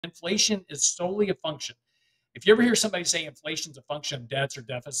Inflation is solely a function. If you ever hear somebody say inflation is a function of debts or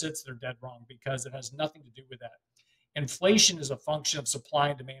deficits, they're dead wrong, because it has nothing to do with that. Inflation is a function of supply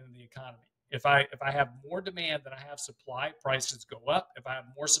and demand in the economy. If I have more demand than I have supply, prices go up. If I have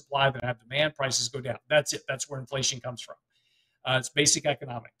more supply than I have demand, prices go down. That's it. That's where inflation comes from. It's basic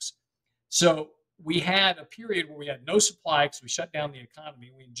economics. So we had a period where we had no supply because we shut down the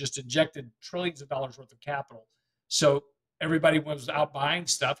economy. We just injected trillions of dollars worth of capital. So everybody was out buying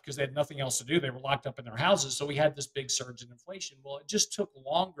stuff because they had nothing else to do. They were locked up in their houses. So we had this big surge in inflation. Well, it just took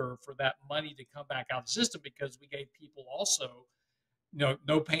longer for that money to come back out of the system because we gave people also, no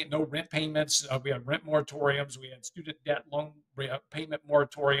rent payments. We had rent moratoriums. We had student debt loan payment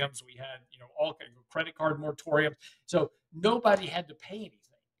moratoriums. We had, all credit card moratoriums. So nobody had to pay anything.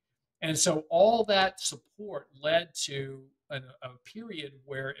 And so all that support led to a period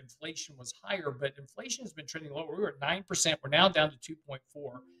where inflation was higher, but inflation has been trending lower. We were at 9%. We're now down to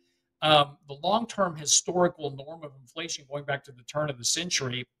 2.4. The long-term historical norm of inflation going back to the turn of the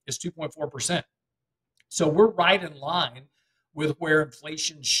century is 2.4%. So we're right in line with where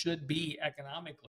inflation should be economically.